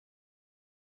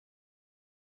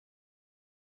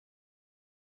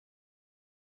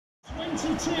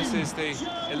This is the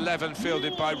 11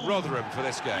 fielded by Rotherham for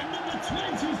this game.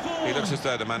 He looks as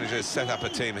though the manager has set up a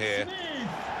team here.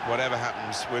 Whatever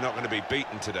happens, we're not going to be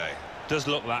beaten today. Does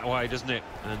look that way, doesn't it?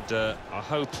 And I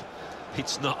hope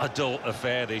it's not a dull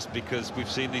affair, this, because we've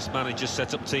seen these managers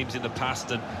set up teams in the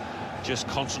past and just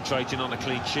concentrating on a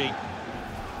clean sheet.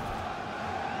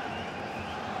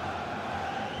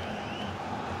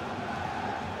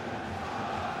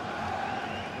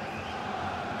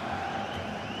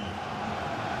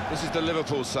 This is the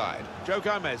Liverpool side. Joe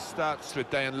Gomez starts with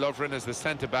Day and Lovren as the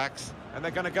centre-backs, and they're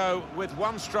going to go with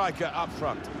one striker up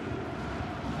front.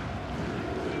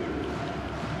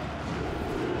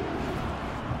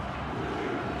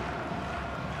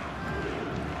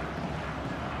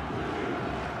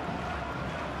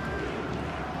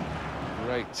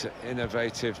 Great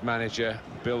innovative manager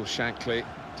Bill Shankly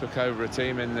took over a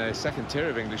team in the second tier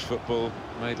of English football,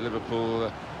 made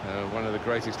Liverpool one of the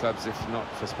greatest clubs, if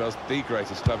not for spells the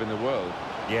greatest club in the world.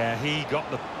 Yeah, he got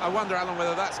the... I wonder, Alan,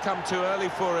 whether that's come too early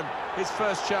for him. His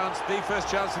first chance, the first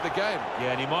chance of the game.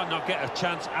 Yeah, and he might not get a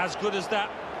chance as good as that.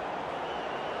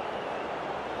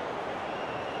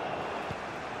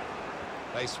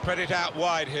 They spread it out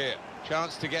wide here.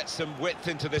 Chance to get some width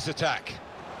into this attack.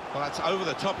 Well, that's over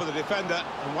the top of the defender,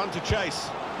 and one to chase.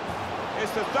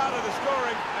 It's the start of the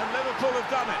scoring, and Liverpool have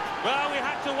done it. Well, we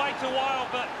had to wait a while,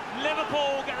 but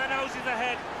Liverpool get their noses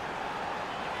ahead.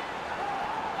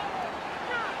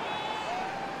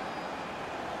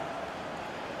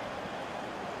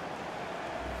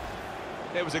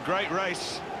 It was a great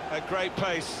race, a great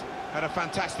pace, and a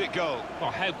fantastic goal.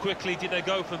 Oh, how quickly did they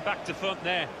go from back to front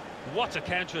there? What a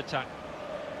counter-attack.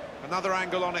 Another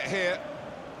angle on it here.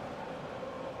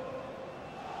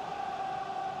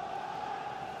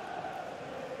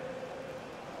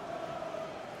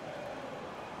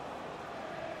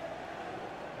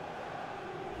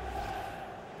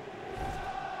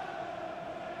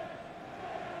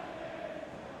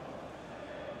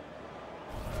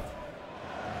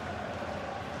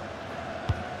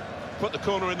 Put the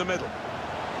corner in the middle.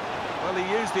 Well,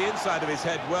 he used the inside of his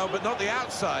head well, but not the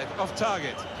outside, off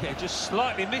target. Yeah, just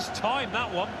slightly mistimed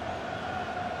that one.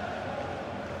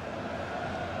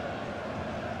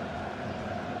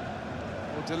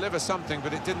 Will deliver something,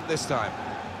 but it didn't this time.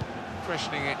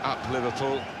 Freshening it up,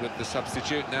 Liverpool, with the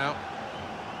substitute now.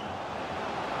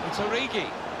 It's Origi.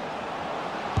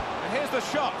 And here's the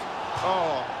shot.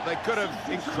 Oh, they could have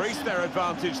increased their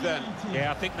advantage then. Yeah,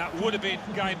 I think that would have been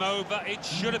game over. It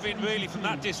should have been really from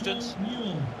that distance.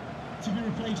 To be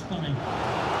replaced by.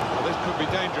 Well, this could be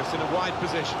dangerous in a wide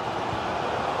position.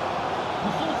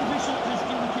 The fourth official has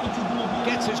indicated there will be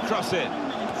Gets his cross in. 1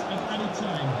 minute of added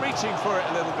time. Reaching for it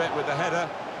a little bit with the header,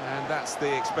 and that's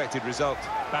the expected result.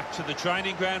 Back to the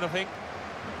training ground, I think.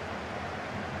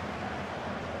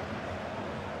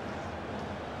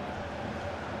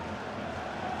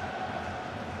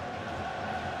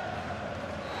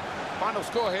 Final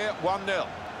score here, 1-0.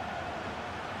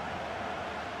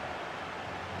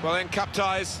 Well then, cup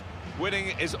ties,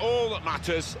 winning is all that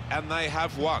matters, and they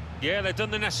have won. Yeah, they've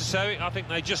done the necessary. I think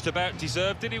they just about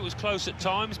deserved it. It was close at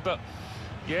times, but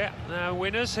yeah, now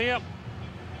winners here.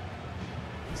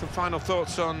 Some final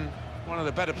thoughts on one of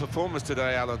the better performers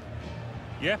today, Alan.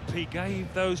 Yep, he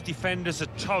gave those defenders a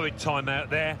torrid time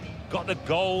out there. Got the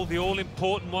goal, the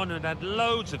all-important one, and had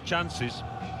loads of chances.